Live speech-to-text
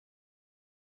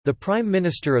The Prime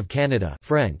Minister of Canada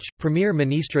French, Premier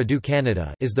Ministre du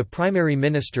Canada is the primary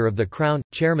minister of the Crown,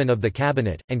 chairman of the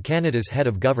Cabinet, and Canada's head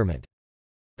of government.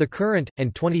 The current,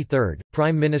 and 23rd,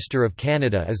 Prime Minister of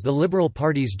Canada is the Liberal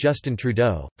Party's Justin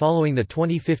Trudeau, following the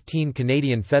 2015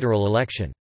 Canadian federal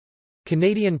election.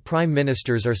 Canadian Prime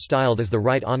Ministers are styled as the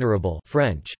Right Honourable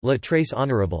French, le Très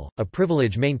Honourable, a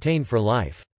privilege maintained for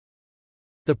life.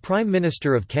 The Prime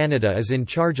Minister of Canada is in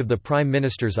charge of the Prime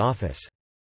Minister's office.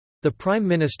 The Prime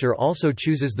Minister also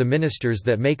chooses the ministers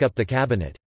that make up the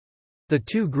cabinet. The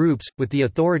two groups, with the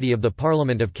authority of the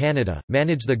Parliament of Canada,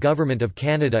 manage the Government of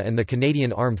Canada and the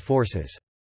Canadian Armed Forces.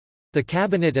 The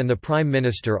Cabinet and the Prime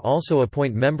Minister also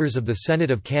appoint members of the Senate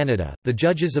of Canada, the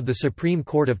judges of the Supreme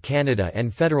Court of Canada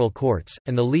and federal courts,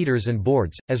 and the leaders and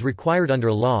boards, as required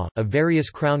under law, of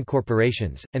various Crown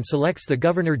corporations, and selects the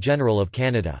Governor-General of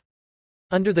Canada.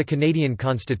 Under the Canadian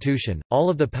Constitution, all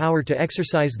of the power to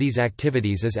exercise these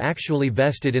activities is actually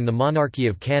vested in the monarchy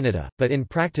of Canada, but in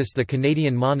practice the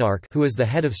Canadian monarch, who is the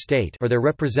head of state, or their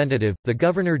representative, the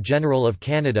Governor-General of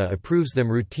Canada, approves them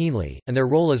routinely, and their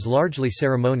role is largely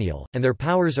ceremonial, and their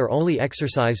powers are only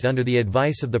exercised under the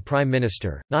advice of the Prime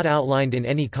Minister, not outlined in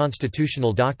any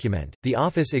constitutional document. The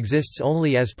office exists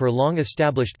only as per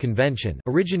long-established convention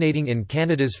originating in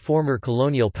Canada's former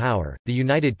colonial power, the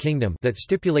United Kingdom, that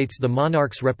stipulates the monarch's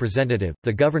representative,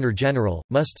 the Governor-General,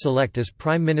 must select as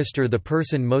Prime Minister the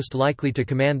person most likely to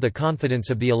command the confidence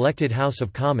of the elected House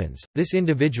of Commons. This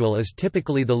individual is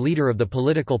typically the leader of the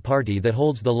political party that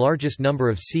holds the largest number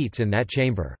of seats in that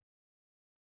chamber.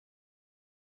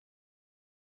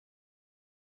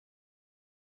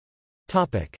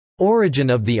 Origin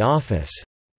of the office.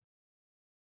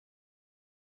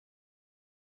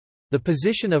 The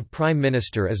position of Prime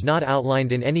Minister is not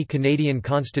outlined in any Canadian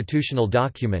constitutional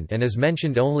document and is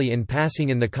mentioned only in passing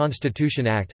in the Constitution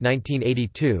Act,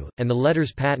 1982, and the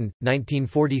Letters Patent,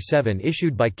 1947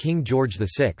 issued by King George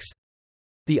VI.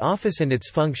 The office and its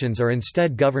functions are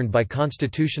instead governed by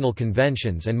constitutional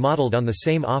conventions and modelled on the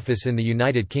same office in the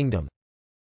United Kingdom.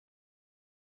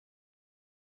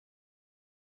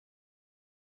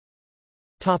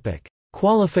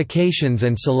 Qualifications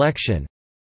and selection.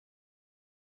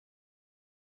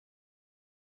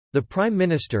 The Prime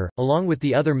Minister, along with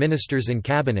the other ministers in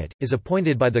Cabinet, is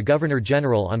appointed by the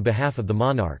Governor-General on behalf of the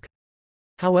monarch.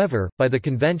 However, by the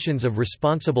conventions of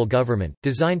responsible government,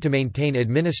 designed to maintain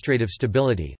administrative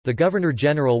stability, the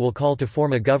Governor-General will call to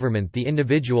form a government the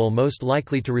individual most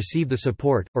likely to receive the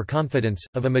support, or confidence,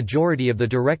 of a majority of the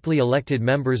directly elected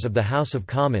members of the House of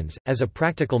Commons. As a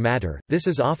practical matter, this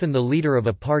is often the leader of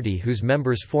a party whose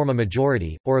members form a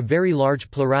majority, or a very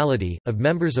large plurality, of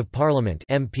members of Parliament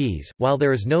 (MPs). While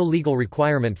there is no legal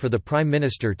requirement for the Prime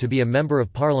Minister to be a Member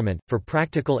of Parliament, for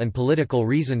practical and political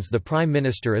reasons the Prime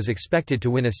Minister is expected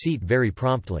to win a seat very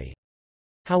promptly.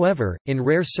 However, in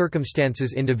rare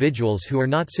circumstances individuals who are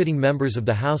not sitting members of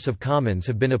the House of Commons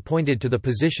have been appointed to the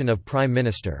position of Prime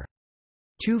Minister.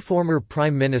 Two former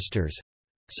Prime Ministers,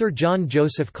 Sir John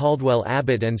Joseph Caldwell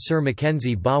Abbott and Sir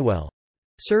Mackenzie Bowell,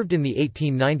 served in the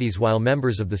 1890s while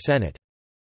members of the Senate.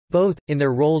 Both, in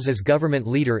their roles as government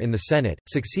leader in the Senate,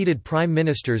 succeeded Prime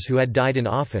Ministers who had died in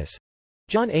office.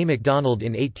 John A. Macdonald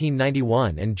in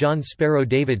 1891 and John Sparrow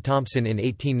David Thompson in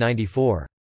 1894.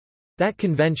 That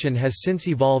convention has since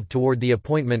evolved toward the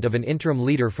appointment of an interim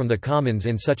leader from the Commons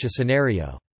in such a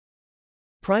scenario.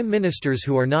 Prime Ministers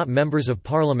who are not members of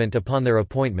Parliament upon their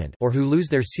appointment or who lose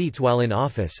their seats while in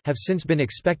office have since been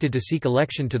expected to seek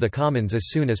election to the Commons as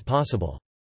soon as possible.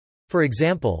 For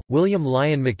example, William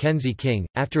Lyon Mackenzie King,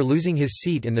 after losing his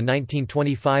seat in the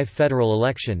 1925 federal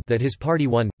election that his party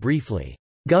won, briefly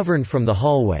governed from the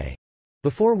hallway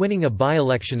before winning a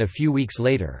by-election a few weeks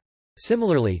later.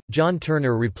 Similarly, John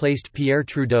Turner replaced Pierre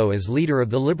Trudeau as leader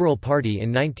of the Liberal Party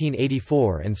in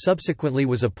 1984 and subsequently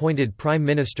was appointed Prime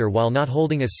Minister while not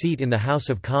holding a seat in the House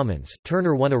of Commons.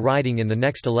 Turner won a riding in the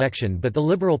next election, but the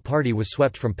Liberal Party was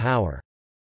swept from power.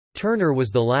 Turner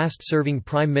was the last serving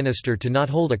Prime Minister to not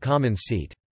hold a Commons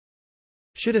seat.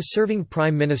 Should a serving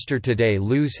Prime Minister today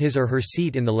lose his or her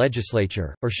seat in the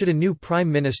legislature, or should a new Prime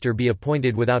Minister be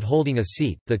appointed without holding a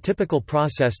seat, the typical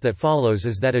process that follows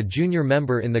is that a junior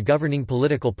member in the governing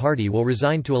political party will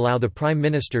resign to allow the Prime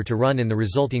Minister to run in the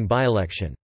resulting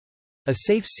by-election. A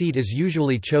safe seat is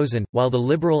usually chosen, while the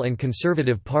Liberal and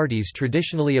Conservative parties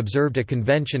traditionally observed a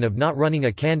convention of not running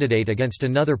a candidate against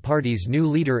another party's new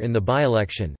leader in the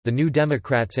by-election. The New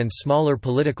Democrats and smaller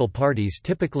political parties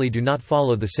typically do not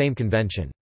follow the same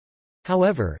convention.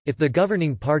 However, if the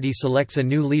governing party selects a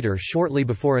new leader shortly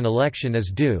before an election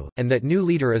is due, and that new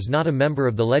leader is not a member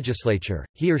of the legislature,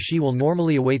 he or she will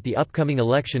normally await the upcoming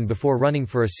election before running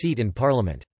for a seat in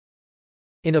Parliament.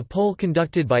 In a poll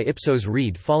conducted by Ipsos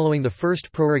Reid following the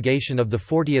first prorogation of the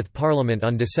 40th Parliament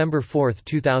on December 4,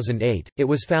 2008, it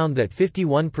was found that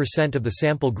 51% of the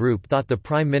sample group thought the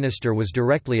Prime Minister was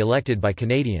directly elected by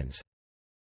Canadians.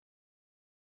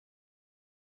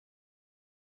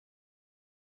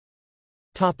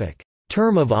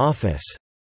 Term of office.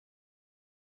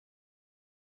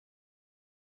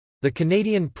 The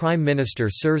Canadian Prime Minister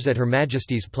serves at Her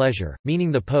Majesty's pleasure,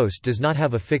 meaning the post does not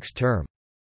have a fixed term.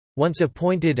 Once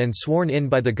appointed and sworn in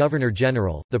by the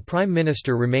Governor-General, the Prime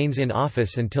Minister remains in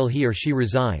office until he or she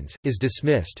resigns, is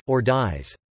dismissed, or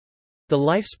dies. The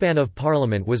lifespan of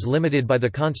Parliament was limited by the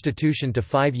Constitution to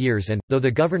 5 years and, though the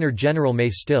Governor-General may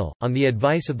still, on the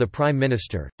advice of the Prime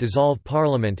Minister, dissolve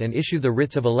Parliament and issue the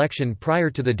writs of election prior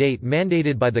to the date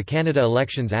mandated by the Canada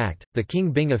Elections Act, the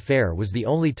King Byng affair was the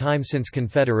only time since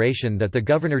Confederation that the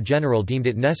Governor-General deemed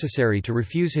it necessary to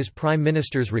refuse his Prime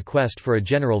Minister's request for a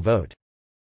general vote.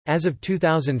 As of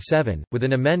 2007, with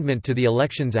an amendment to the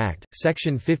Elections Act,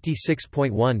 Section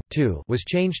 56.1(2) was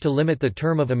changed to limit the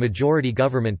term of a majority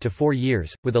government to 4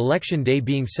 years, with election day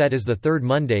being set as the third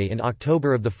Monday in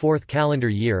October of the fourth calendar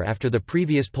year after the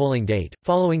previous polling date.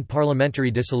 Following parliamentary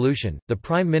dissolution, the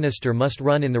Prime Minister must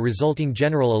run in the resulting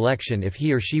general election if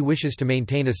he or she wishes to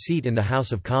maintain a seat in the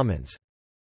House of Commons.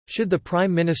 Should the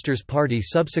Prime Minister's party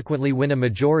subsequently win a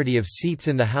majority of seats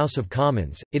in the House of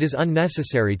Commons, it is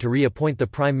unnecessary to reappoint the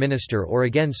Prime Minister or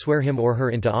again swear him or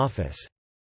her into office.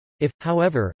 If,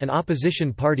 however, an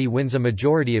opposition party wins a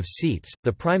majority of seats,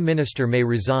 the Prime Minister may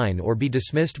resign or be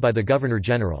dismissed by the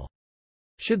Governor-General.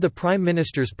 Should the Prime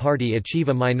Minister's party achieve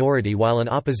a minority while an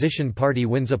opposition party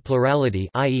wins a plurality,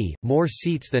 i.e., more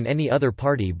seats than any other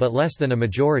party but less than a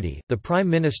majority, the Prime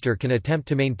Minister can attempt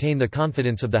to maintain the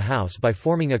confidence of the House by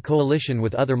forming a coalition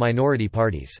with other minority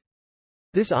parties.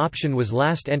 This option was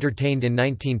last entertained in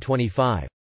 1925.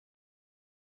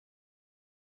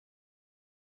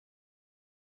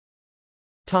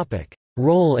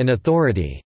 Role and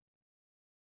authority.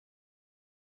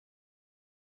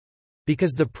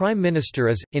 Because the Prime Minister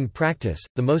is, in practice,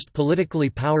 the most politically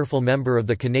powerful member of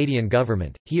the Canadian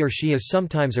government, he or she is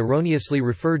sometimes erroneously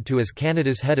referred to as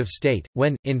Canada's head of state,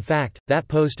 when, in fact, that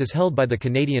post is held by the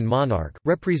Canadian monarch,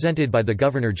 represented by the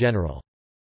Governor-General.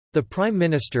 The Prime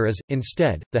Minister is,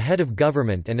 instead, the head of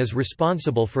government and is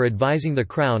responsible for advising the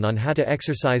Crown on how to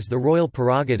exercise the royal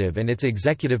prerogative and its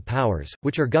executive powers,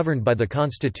 which are governed by the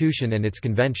Constitution and its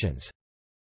conventions.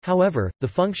 However, the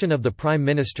function of the Prime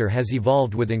Minister has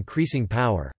evolved with increasing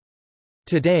power.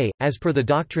 Today, as per the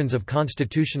doctrines of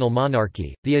constitutional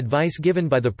monarchy, the advice given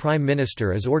by the Prime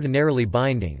Minister is ordinarily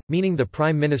binding, meaning the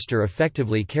Prime Minister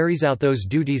effectively carries out those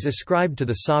duties ascribed to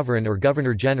the Sovereign or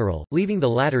Governor-General, leaving the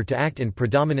latter to act in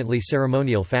predominantly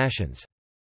ceremonial fashions.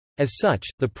 As such,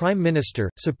 the Prime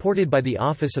Minister, supported by the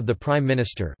Office of the Prime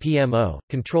Minister (PMO),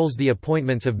 controls the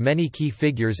appointments of many key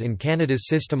figures in Canada's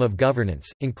system of governance,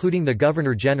 including the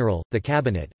Governor-General, the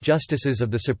Cabinet, Justices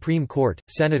of the Supreme Court,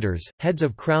 Senators, heads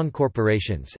of Crown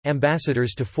corporations,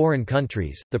 ambassadors to foreign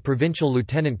countries, the provincial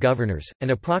lieutenant governors, and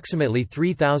approximately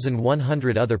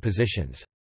 3,100 other positions.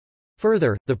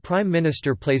 Further, the Prime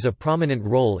Minister plays a prominent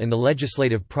role in the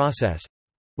legislative process,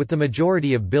 with the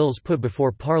majority of bills put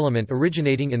before Parliament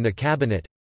originating in the Cabinet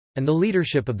and the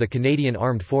leadership of the Canadian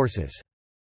Armed Forces.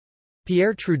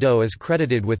 Pierre Trudeau is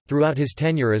credited with, throughout his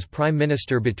tenure as Prime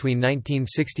Minister between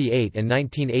 1968 and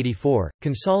 1984,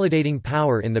 consolidating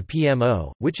power in the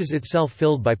PMO, which is itself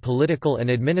filled by political and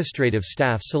administrative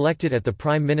staff selected at the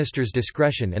Prime Minister's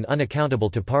discretion and unaccountable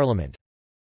to Parliament.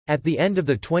 At the end of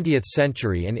the 20th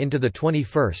century and into the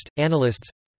 21st, analysts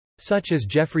such as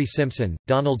Geoffrey Simpson,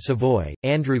 Donald Savoy,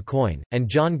 Andrew Coyne, and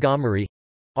John Gomery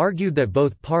argued that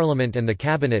both Parliament and the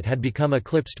Cabinet had become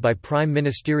eclipsed by prime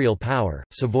ministerial power.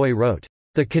 Savoy wrote,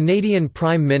 "The Canadian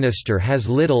Prime Minister has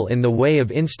little in the way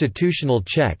of institutional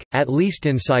check, at least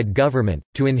inside government,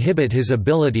 to inhibit his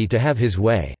ability to have his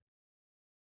way."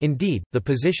 Indeed, the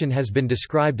position has been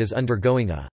described as undergoing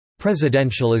a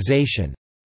presidentialization,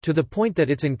 to the point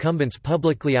that its incumbents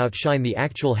publicly outshine the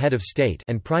actual head of state,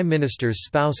 and Prime Ministers'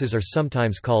 spouses are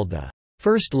sometimes called the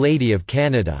First Lady of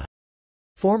Canada.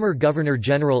 Former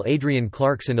Governor-General Adrienne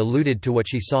Clarkson alluded to what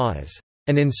she saw as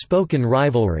an unspoken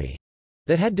rivalry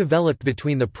that had developed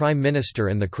between the Prime Minister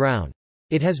and the Crown.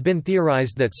 It has been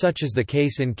theorized that such is the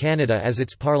case in Canada as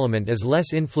its parliament is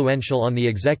less influential on the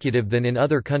executive than in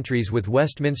other countries with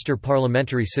Westminster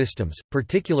parliamentary systems.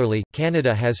 Particularly,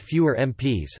 Canada has fewer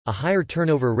MPs, a higher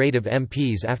turnover rate of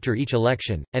MPs after each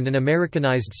election, and an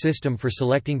Americanized system for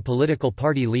selecting political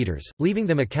party leaders, leaving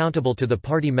them accountable to the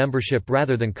party membership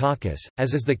rather than caucus.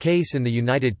 As is the case in the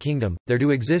United Kingdom, there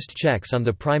do exist checks on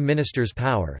the Prime Minister's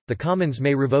power. The Commons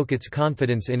may revoke its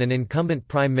confidence in an incumbent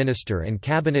Prime Minister, and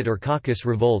cabinet or caucus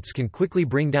revolts can quickly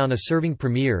bring down a serving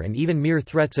premier, and even mere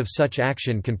threats of such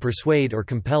action can persuade or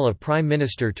compel a prime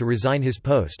minister to resign his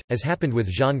post, as happened with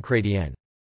Jean Chrétien.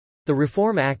 The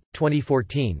Reform Act,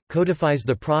 2014, codifies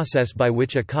the process by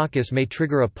which a caucus may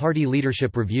trigger a party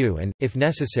leadership review and, if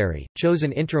necessary, choose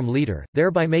an interim leader,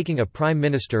 thereby making a prime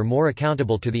minister more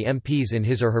accountable to the MPs in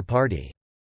his or her party.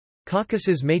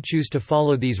 Caucuses may choose to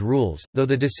follow these rules, though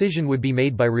the decision would be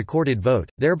made by recorded vote,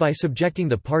 thereby subjecting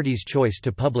the party's choice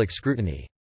to public scrutiny.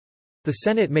 The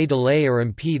Senate may delay or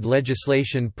impede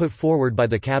legislation put forward by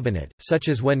the Cabinet, such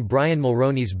as when Brian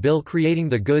Mulroney's bill creating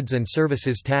the Goods and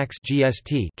Services Tax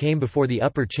 (GST) came before the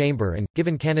upper chamber and,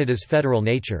 given Canada's federal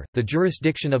nature, the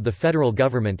jurisdiction of the federal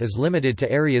government is limited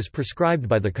to areas prescribed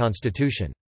by the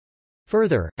Constitution.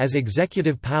 Further, as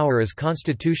executive power is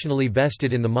constitutionally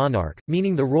vested in the monarch,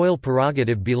 meaning the royal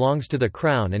prerogative belongs to the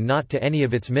Crown and not to any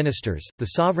of its ministers, the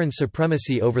sovereign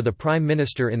supremacy over the Prime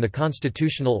Minister in the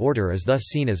constitutional order is thus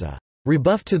seen as a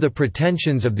rebuff to the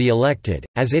pretensions of the elected.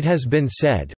 As it has been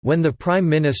said, when the Prime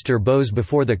Minister bows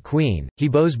before the Queen, he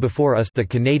bows before us, the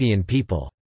Canadian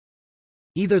people.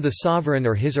 Either the sovereign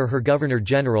or his or her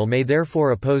Governor-General may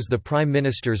therefore oppose the Prime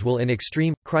Minister's will in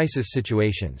extreme, crisis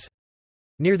situations.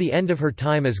 Near the end of her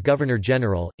time as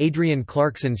Governor-General, Adrienne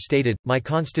Clarkson stated, "My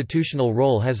constitutional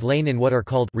role has lain in what are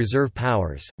called reserve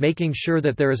powers, making sure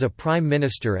that there is a Prime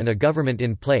Minister and a government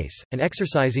in place, and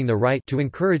exercising the right to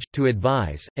encourage, to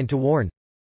advise, and to warn."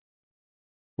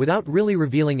 Without really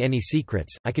revealing any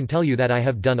secrets, I can tell you that I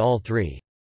have done all three.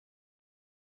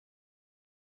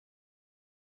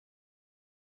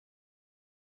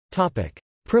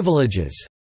 Privileges.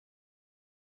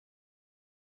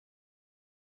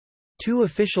 2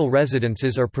 official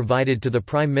residences are provided to the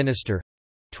Prime Minister: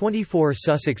 24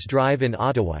 Sussex Drive in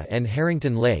Ottawa and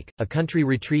Harrington Lake, a country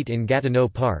retreat in Gatineau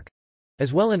Park,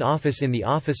 as well an office in the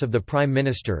Office of the Prime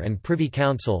Minister and Privy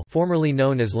Council, formerly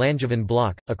known as Langevin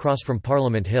Block, across from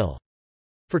Parliament Hill.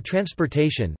 For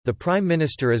transportation, the Prime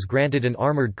Minister is granted an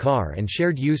armoured car and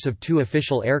shared use of 2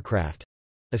 official aircraft,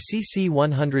 a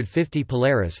CC-150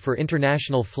 Polaris for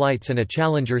international flights and a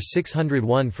Challenger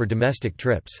 601 for domestic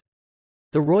trips.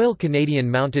 The Royal Canadian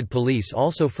Mounted Police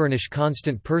also furnish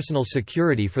constant personal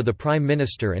security for the Prime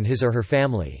Minister and his or her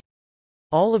family.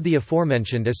 All of the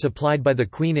aforementioned is supplied by the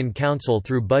Queen in Council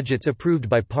through budgets approved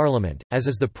by Parliament, as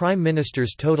is the Prime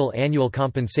Minister's total annual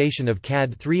compensation of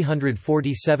CAD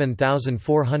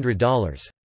 $347,400.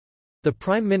 The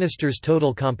Prime Minister's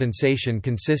total compensation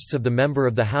consists of the Member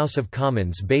of the House of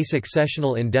Commons basic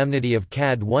sessional indemnity of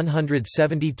CAD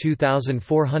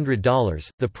 $172,400,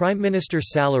 the Prime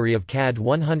Minister's salary of CAD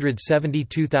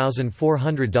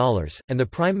 $172,400, and the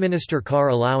Prime Minister car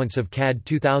allowance of CAD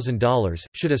 $2,000.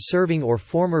 Should a serving or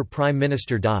former Prime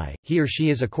Minister die, he or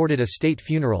she is accorded a state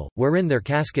funeral, wherein their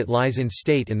casket lies in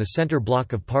state in the centre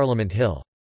block of Parliament Hill.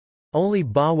 Only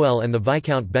Bowell and the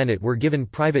Viscount Bennett were given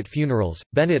private funerals,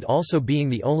 Bennett also being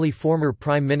the only former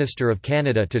Prime Minister of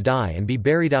Canada to die and be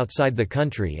buried outside the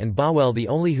country, and Bowell the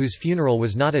only whose funeral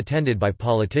was not attended by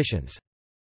politicians.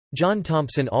 John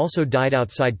Thompson also died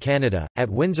outside Canada, at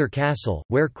Windsor Castle,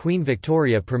 where Queen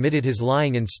Victoria permitted his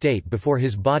lying in state before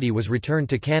his body was returned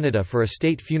to Canada for a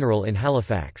state funeral in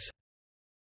Halifax.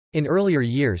 In earlier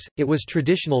years, it was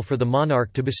traditional for the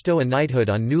monarch to bestow a knighthood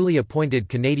on newly appointed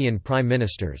Canadian Prime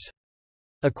Ministers.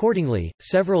 Accordingly,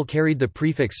 several carried the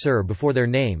prefix Sir before their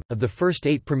name. Of the first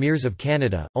 8 premiers of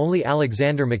Canada, only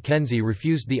Alexander Mackenzie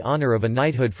refused the honour of a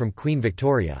knighthood from Queen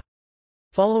Victoria.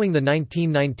 Following the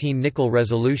 1919 Nickel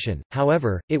Resolution,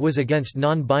 however, it was against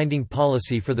non-binding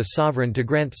policy for the sovereign to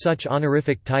grant such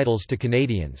honorific titles to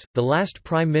Canadians. The last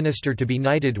Prime Minister to be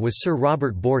knighted was Sir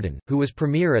Robert Borden, who was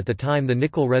Premier at the time the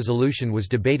Nickel Resolution was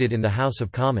debated in the House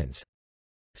of Commons.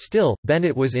 Still,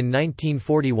 Bennett was in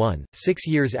 1941, 6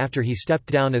 years after he stepped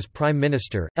down as Prime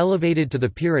Minister, elevated to the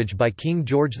peerage by King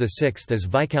George VI as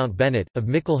Viscount Bennett, of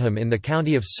Mickleham in the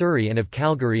county of Surrey and of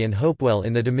Calgary and Hopewell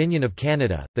in the Dominion of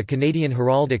Canada. The Canadian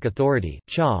Heraldic Authority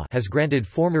has granted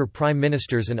former Prime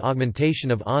Ministers an augmentation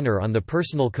of honour on the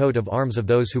personal coat of arms of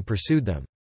those who pursued them.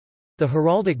 The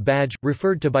heraldic badge,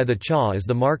 referred to by the CHA as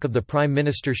the mark of the Prime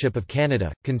Ministership of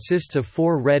Canada, consists of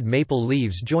 4 red maple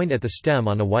leaves joined at the stem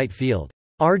on a white field.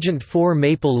 argent 4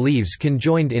 maple leaves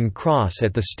conjoined in cross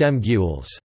at the stem gules.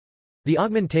 The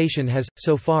augmentation has,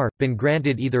 so far, been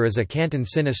granted either as a canton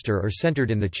sinister or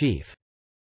centered in the chief.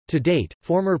 To date,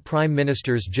 former Prime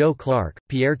Ministers Joe Clark,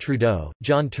 Pierre Trudeau,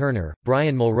 John Turner,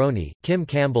 Brian Mulroney, Kim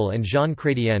Campbell and Jean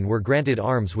Chrétien were granted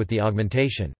arms with the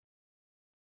augmentation.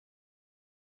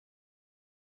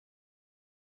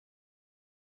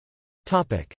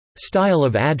 Style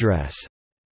of address.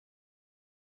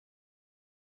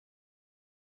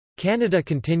 Canada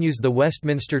continues the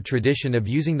Westminster tradition of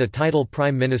using the title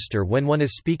Prime Minister when one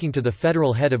is speaking to the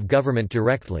federal head of government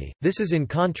directly. This is in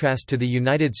contrast to the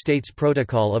United States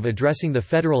protocol of addressing the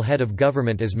federal head of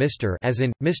government as Mr. as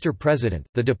in, Mr. President.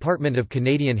 The Department of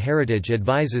Canadian Heritage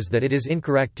advises that it is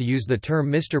incorrect to use the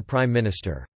term Mr. Prime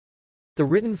Minister. The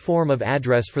written form of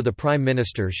address for the Prime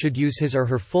Minister should use his or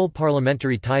her full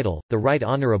parliamentary title, the Right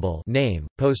Honourable name,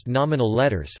 post-nominal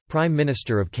letters, Prime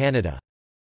Minister of Canada.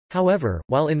 However,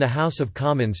 while in the House of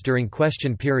Commons during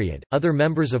question period, other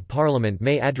members of Parliament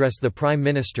may address the Prime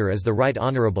Minister as the Right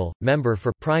Honourable, member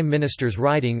for Prime Minister's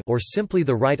Riding or simply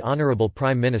the Right Honourable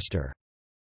Prime Minister.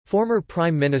 Former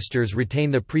Prime Ministers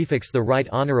retain the prefix the Right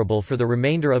Honourable for the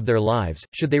remainder of their lives.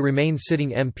 Should they remain sitting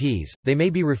MPs, they may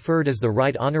be referred as the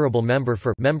Right Honourable Member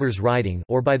for Members Riding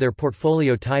or by their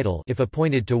portfolio title if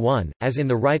appointed to one, as in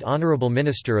the Right Honourable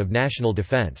Minister of National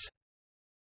Defence.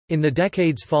 In the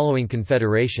decades following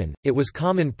Confederation, it was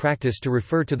common practice to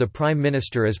refer to the Prime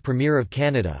Minister as Premier of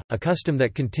Canada, a custom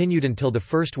that continued until the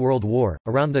First World War,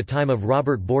 around the time of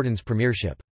Robert Borden's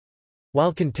premiership.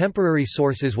 While contemporary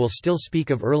sources will still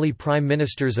speak of early Prime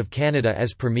Ministers of Canada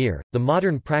as Premier, the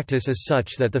modern practice is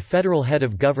such that the federal head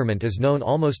of government is known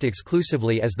almost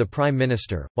exclusively as the Prime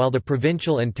Minister, while the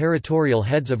provincial and territorial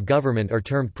heads of government are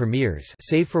termed Premiers,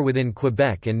 save for within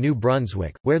Quebec and New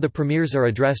Brunswick, where the Premiers are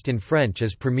addressed in French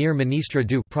as Premier Ministre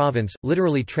du Province,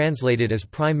 literally translated as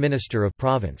Prime Minister of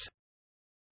Province.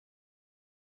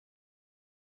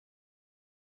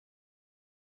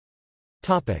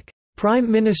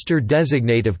 Prime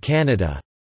Minister-designate of Canada.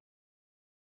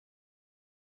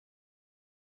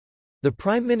 The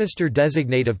Prime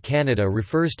Minister-designate of Canada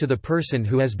refers to the person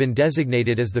who has been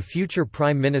designated as the future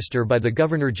Prime Minister by the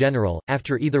Governor-General,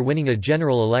 after either winning a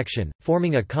general election,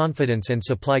 forming a confidence and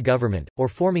supply government, or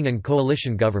forming an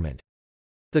coalition government.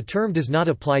 The term does not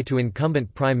apply to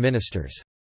incumbent Prime Ministers.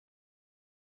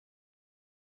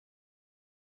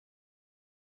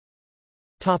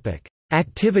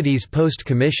 Activities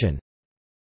post-commission.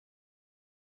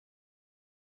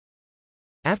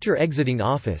 After exiting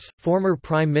office, former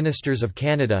Prime Ministers of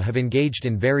Canada have engaged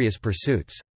in various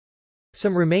pursuits.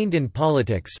 Some remained in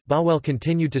politics. Bowell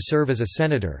continued to serve as a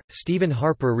senator, Stephen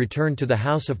Harper returned to the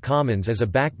House of Commons as a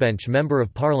backbench Member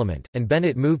of Parliament, and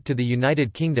Bennett moved to the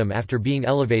United Kingdom after being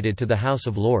elevated to the House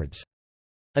of Lords.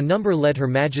 A number led Her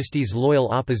Majesty's loyal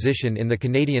opposition in the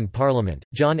Canadian Parliament: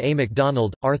 John A.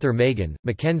 Macdonald, Arthur Meighen,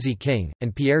 Mackenzie King,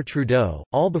 and Pierre Trudeau,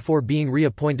 all before being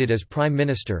reappointed as Prime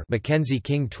Minister. Mackenzie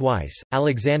King twice,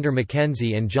 Alexander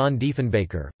Mackenzie and John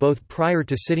Diefenbaker, both prior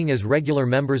to sitting as regular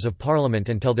members of Parliament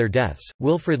until their deaths,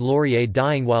 Wilfrid Laurier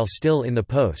dying while still in the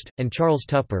post, and Charles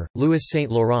Tupper, Louis St.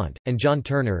 Laurent, and John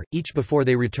Turner, each before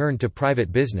they returned to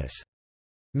private business.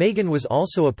 Meighen was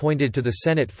also appointed to the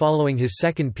Senate following his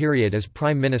second period as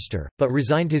Prime Minister, but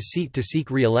resigned his seat to seek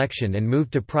re-election and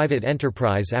moved to private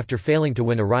enterprise after failing to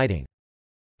win a riding.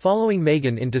 Following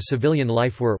Meighen into civilian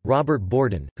life were, Robert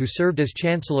Borden, who served as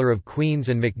Chancellor of Queen's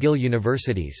and McGill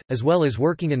Universities, as well as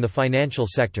working in the financial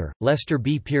sector, Lester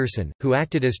B. Pearson, who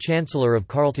acted as Chancellor of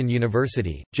Carleton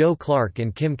University, Joe Clark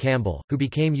and Kim Campbell, who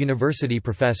became university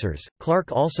professors,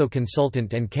 Clark also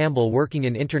consultant and Campbell working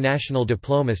in international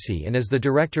diplomacy and as the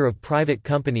Director of Private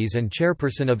Companies and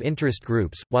Chairperson of Interest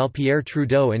Groups, while Pierre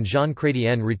Trudeau and Jean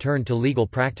Chrétien returned to legal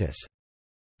practice.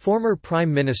 Former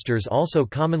Prime Ministers also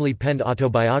commonly penned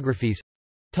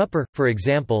autobiographies—Tupper, for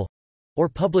example—or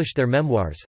published their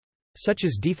memoirs—such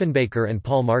as Diefenbaker and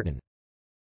Paul Martin.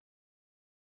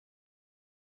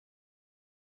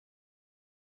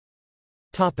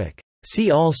 See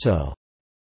also: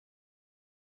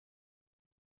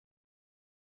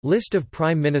 List of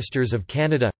Prime Ministers of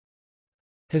Canada,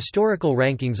 Historical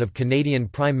rankings of Canadian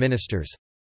Prime Ministers,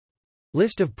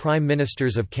 List of Prime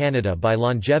Ministers of Canada by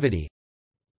longevity,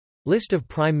 List of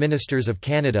Prime Ministers of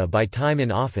Canada by time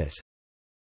in office,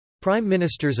 Prime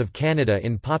Ministers of Canada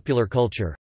in popular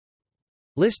culture,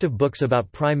 List of books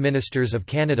about Prime Ministers of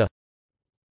Canada,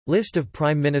 List of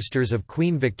Prime Ministers of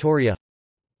Queen Victoria,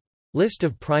 List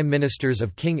of Prime Ministers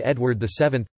of King Edward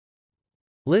VII,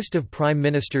 List of Prime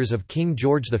Ministers of King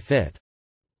George V,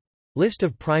 List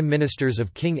of Prime Ministers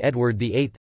of King Edward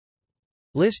VIII,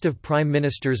 List of Prime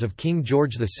Ministers of King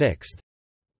George VI,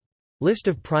 List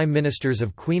of Prime Ministers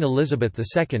of Queen Elizabeth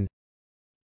II.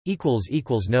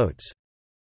 Notes